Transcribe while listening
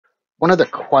One of the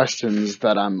questions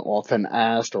that I'm often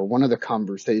asked, or one of the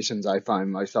conversations I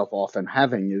find myself often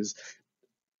having, is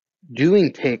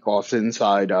doing takeoffs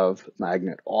inside of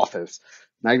Magnet Office.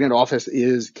 Magnet Office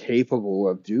is capable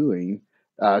of doing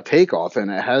takeoff,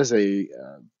 and it has a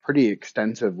pretty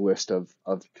extensive list of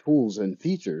tools and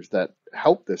features that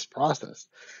help this process.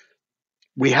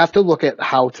 We have to look at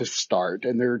how to start,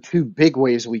 and there are two big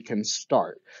ways we can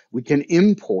start. We can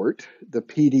import the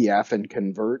PDF and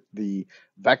convert the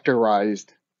vectorized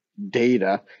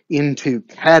data into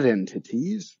CAD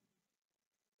entities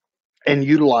and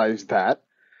utilize that.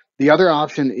 The other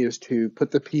option is to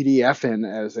put the PDF in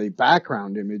as a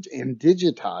background image and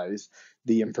digitize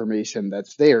the information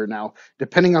that's there. Now,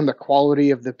 depending on the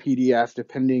quality of the PDF,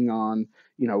 depending on,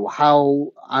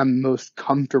 how I'm most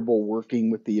comfortable working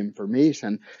with the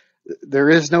information, there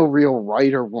is no real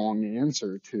right or wrong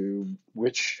answer to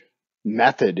which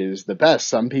method is the best.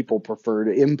 Some people prefer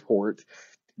to import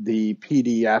the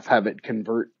PDF, have it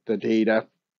convert the data,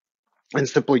 and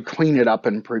simply clean it up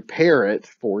and prepare it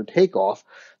for takeoff.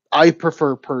 I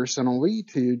prefer personally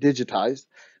to digitize.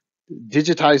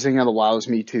 Digitizing it allows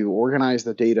me to organize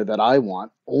the data that I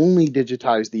want, only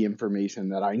digitize the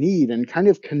information that I need, and kind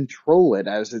of control it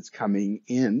as it's coming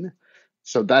in.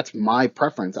 So that's my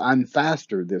preference. I'm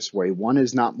faster this way. One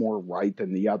is not more right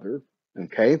than the other.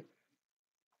 Okay.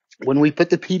 When we put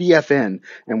the PDF in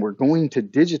and we're going to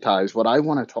digitize, what I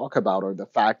want to talk about are the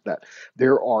fact that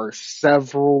there are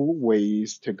several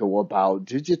ways to go about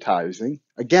digitizing.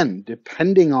 Again,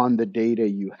 depending on the data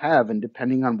you have and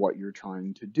depending on what you're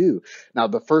trying to do. Now,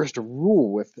 the first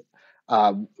rule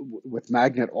with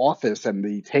Magnet Office and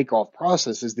the takeoff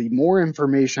process is the more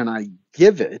information I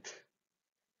give it,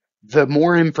 the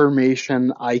more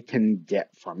information I can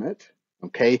get from it.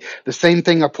 Okay. The same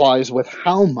thing applies with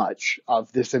how much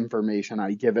of this information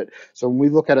I give it. So when we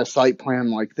look at a site plan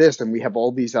like this and we have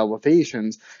all these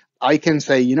elevations, I can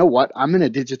say, you know what, I'm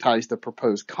going to digitize the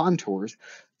proposed contours,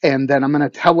 and then I'm going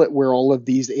to tell it where all of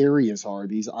these areas are,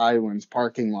 these islands,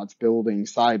 parking lots,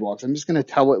 buildings, sidewalks. I'm just going to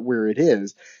tell it where it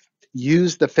is,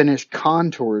 use the finished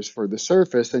contours for the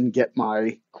surface and get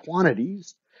my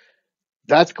quantities.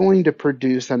 That's going to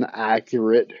produce an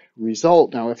accurate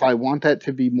result. Now, if I want that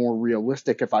to be more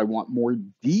realistic, if I want more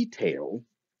detail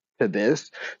to this,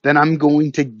 then I'm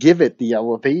going to give it the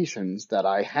elevations that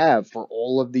I have for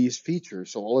all of these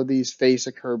features. So all of these face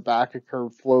a curve, back a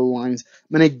curve, flow lines,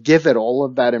 I'm going to give it all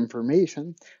of that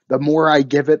information. The more I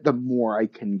give it, the more I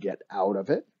can get out of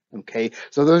it. Okay,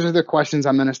 so those are the questions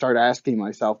I'm going to start asking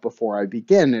myself before I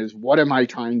begin is, what am I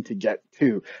trying to get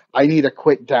to? I need a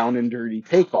quick down and dirty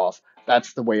takeoff.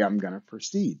 That's the way I'm going to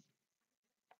proceed.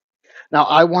 Now,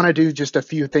 I want to do just a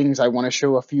few things. I want to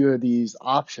show a few of these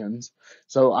options.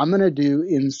 So I'm going to do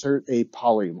insert a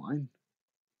polyline,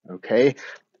 okay?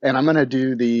 And I'm going to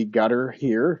do the gutter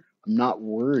here. I'm not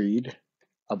worried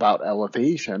about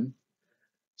elevation.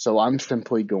 So I'm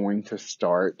simply going to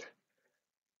start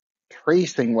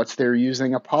tracing what's there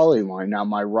using a polyline. Now,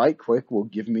 my right click will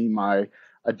give me my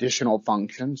additional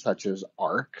functions such as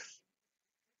arcs.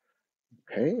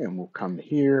 Okay, and we'll come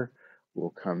here, we'll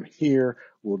come here,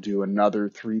 we'll do another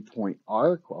 3-point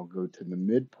arc. I'll go to the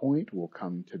midpoint, we'll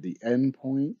come to the end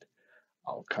point.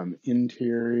 I'll come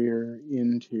interior,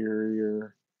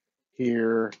 interior,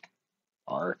 here,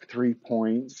 arc 3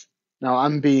 points. Now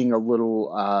I'm being a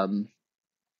little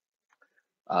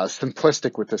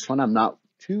simplistic with this one. I'm not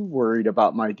too worried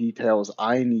about my details.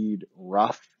 I need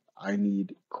rough, I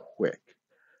need quick.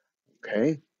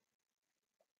 Okay.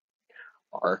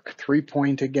 Arc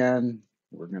 3-point again.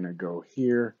 We're going to go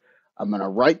here. I'm going to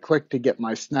right click to get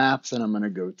my snaps, and I'm going to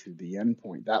go to the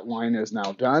endpoint. That line is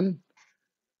now done,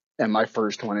 and my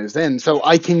first one is in. So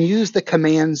I can use the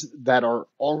commands that are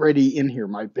already in here,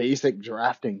 my basic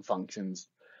drafting functions,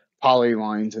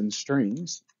 polylines and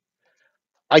strings.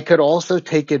 I could also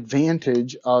take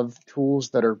advantage of tools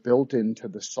that are built into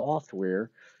the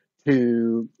software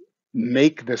to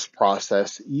make this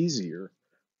process easier.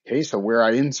 Okay, so where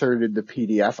I inserted the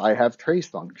PDF, I have trace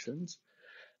functions.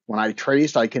 When I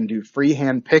trace, I can do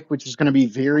freehand pick, which is going to be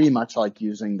very much like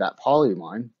using that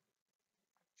polyline.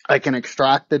 I can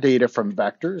extract the data from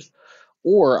vectors,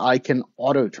 or I can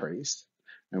auto trace.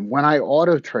 And when I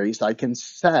auto trace, I can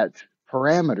set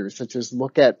parameters such as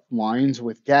look at lines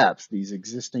with gaps. These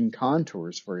existing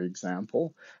contours, for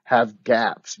example, have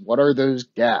gaps. What are those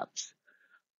gaps?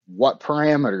 What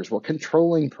parameters, what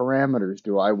controlling parameters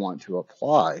do I want to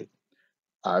apply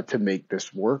to make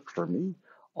this work for me?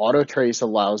 Auto trace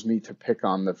allows me to pick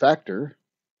on the vector.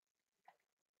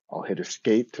 I'll hit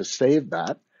escape to save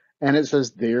that. And it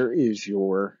says, there is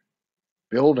your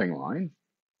building line.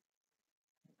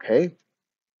 Okay.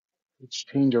 Let's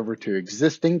change over to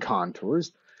existing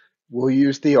contours. We'll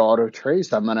use the auto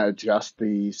trace. I'm going to adjust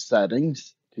the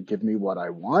settings to give me what I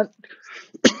want.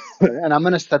 And I'm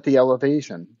going to set the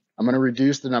elevation. I'm going to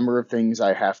reduce the number of things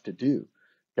I have to do.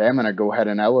 Okay, I'm going to go ahead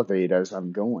and elevate as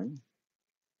I'm going.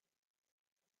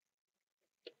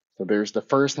 So there's the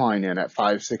first line in at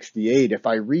 568. If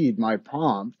I read my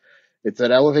prompt, it's at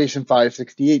elevation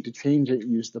 568. To change it,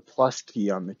 use the plus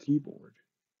key on the keyboard.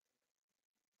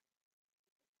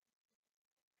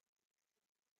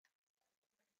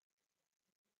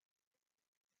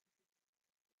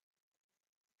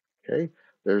 Okay,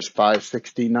 there's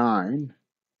 569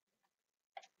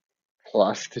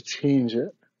 plus to change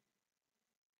it.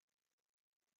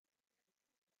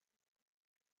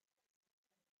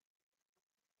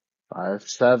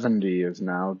 570 is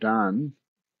now done.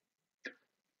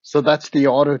 So that's the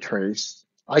auto trace.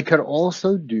 I could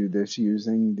also do this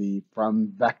using the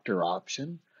from vector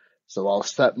option. So I'll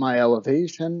set my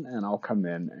elevation and I'll come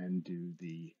in and do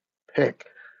the pick.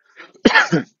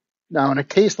 Now, in a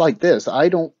case like this, I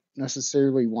don't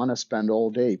necessarily want to spend all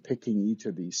day picking each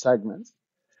of these segments.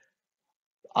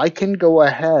 I can go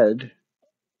ahead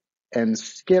and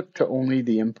skip to only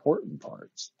the important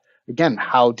parts. Again,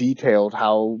 how detailed,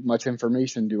 how much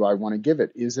information do I want to give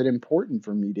it? Is it important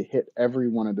for me to hit every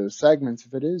one of those segments?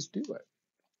 If it is, do it.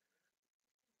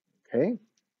 Okay.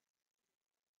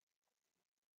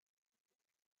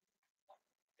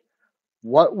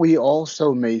 What we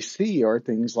also may see are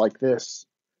things like this.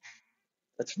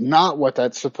 That's not what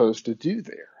that's supposed to do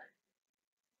there.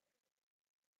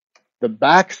 The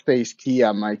backspace key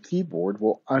on my keyboard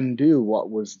will undo what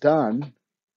was done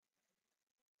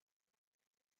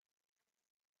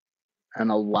and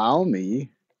allow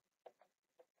me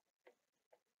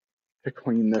to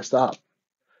clean this up.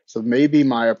 So maybe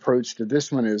my approach to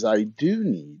this one is I do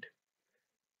need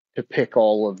to pick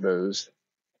all of those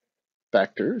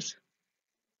vectors.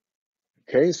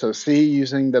 Okay, so see,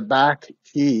 using the back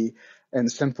key and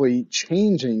simply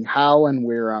changing how and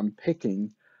where I'm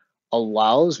picking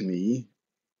allows me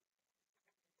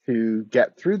to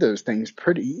get through those things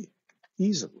pretty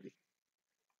easily.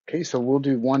 Okay, so we'll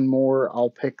do one more. I'll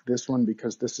pick this one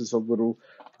because this is a little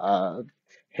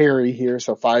hairy here.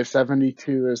 So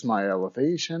 572 is my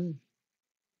elevation.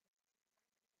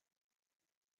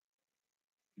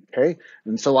 Okay,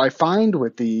 and so I find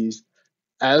with these,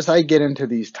 as I get into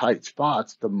these tight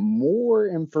spots, the more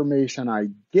information I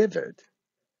give it,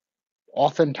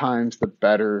 oftentimes the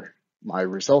better my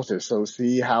result is. So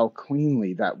see how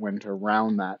cleanly that went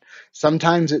around that.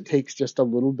 Sometimes it takes just a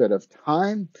little bit of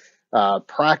time,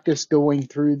 practice going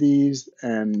through these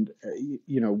and,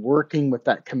 working with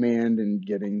that command and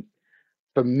getting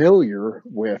familiar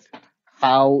with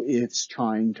how it's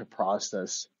trying to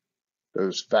process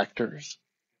those vectors.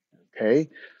 Okay.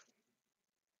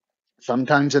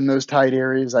 Sometimes in those tight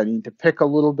areas, I need to pick a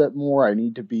little bit more. I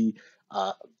need to be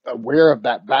aware of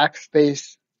that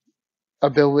backspace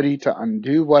ability to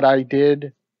undo what I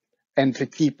did and to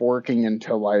keep working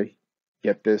until I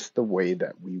get this the way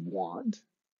that we want.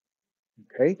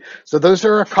 Okay, so those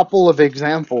are a couple of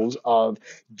examples of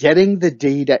getting the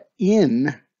data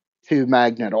in to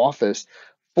Magnet Office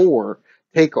for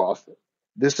takeoff.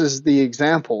 This is the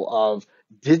example of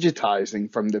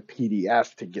digitizing from the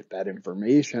PDF to get that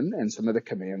information and some of the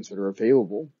commands that are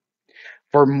available.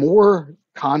 For more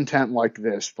content like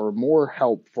this, for more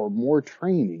help, for more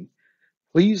training,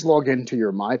 please log into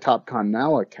your MyTopCon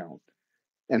Now account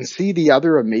and see the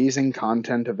other amazing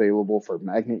content available for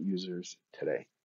Magnet users today.